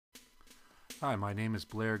Hi, my name is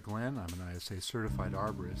Blair Glenn. I'm an ISA certified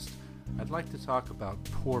arborist. I'd like to talk about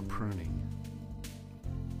poor pruning.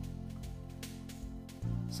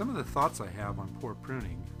 Some of the thoughts I have on poor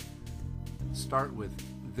pruning start with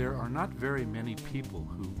there are not very many people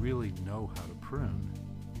who really know how to prune.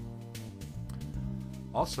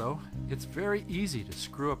 Also, it's very easy to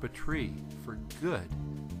screw up a tree for good.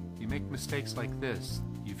 If you make mistakes like this,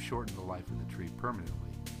 you've shortened the life of the tree permanently.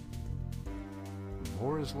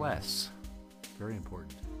 More is less. Very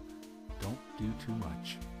important. Don't do too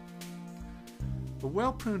much. A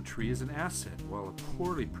well-pruned tree is an asset, while a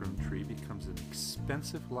poorly pruned tree becomes an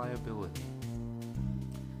expensive liability.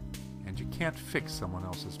 And you can't fix someone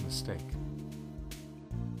else's mistake.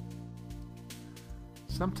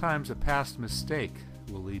 Sometimes a past mistake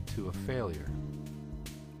will lead to a failure.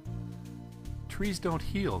 Trees don't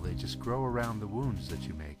heal, they just grow around the wounds that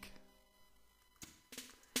you make.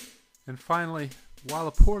 And finally, while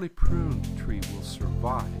a poorly pruned tree will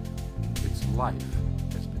survive, its life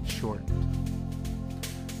has been shortened.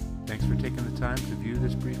 Thanks for taking the time to view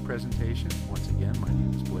this brief presentation. Once again, my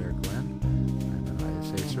name is Blair Glenn. I'm an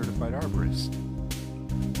ISA certified arborist.